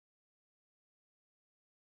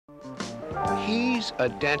He's a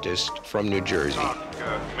dentist from New Jersey.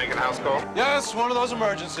 You making a house call? Yes, one of those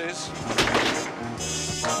emergencies.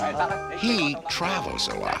 He travels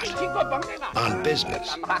a lot on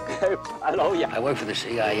business. I work for the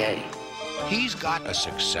CIA. He's got a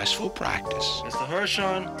successful practice. Mr.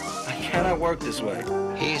 Hershon, I cannot work this way.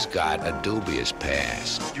 He's got a dubious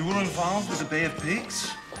past. You were involved with the Bay of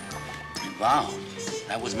Pigs? Involved?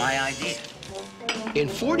 That was my idea. In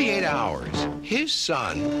 48 hours, his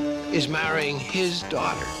son is marrying his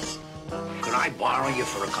daughter. Could I borrow you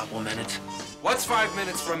for a couple minutes? What's 5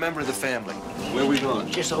 minutes for a member of the family? Where are we going?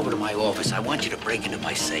 Just over to my office. I want you to break into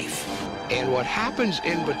my safe. And what happens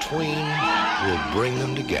in between will bring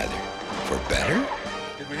them together. For better?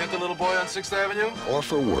 Did we hit the little boy on 6th Avenue? Or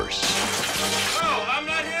for worse. No, I'm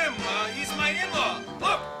not him. He's my in-law.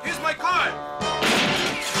 Look, here's my card.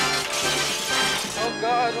 Oh,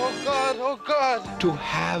 God, oh, God, oh, God. To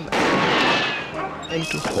have and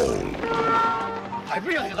to hold. I'd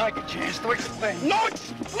really like a chance to explain. No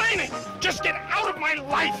explaining! Just get out of my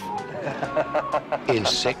life! In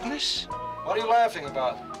sickness? What are you laughing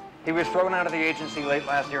about? He was thrown out of the agency late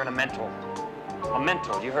last year in a mental. A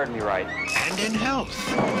mental, you heard me right. And in health.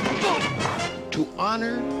 To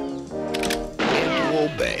honor and to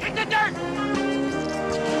obey. The dirt!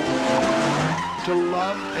 To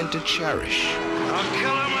love and to cherish. I'll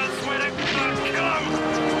kill him, I swear to God, I'll kill him!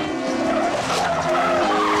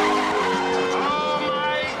 Oh,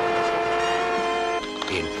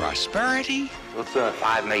 my! In prosperity. What's that?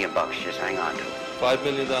 $5 million. Just hang on to it. $5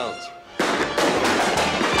 million.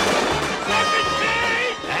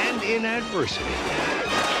 And in adversity.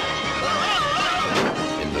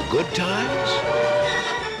 In the good times,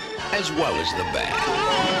 as well as the bad.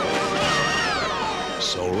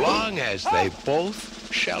 So long as they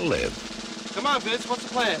both shall live. Come on, Vince, what's the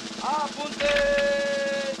plan?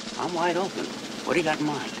 I'm wide open. What do you got in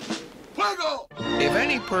mind? Fuego! If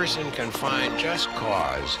any person can find just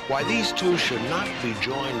cause why these two should not be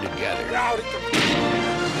joined together,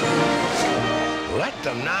 let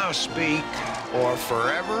them now speak or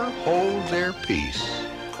forever hold their peace.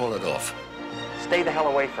 Call it off. Stay the hell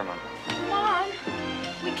away from him. Mom,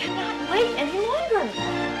 we cannot wait any longer.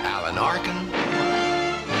 Alan Arkin,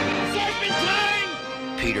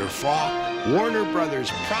 Peter Falk, Warner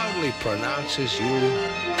Brothers proudly pronounces you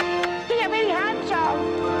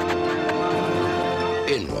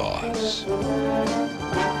in-laws.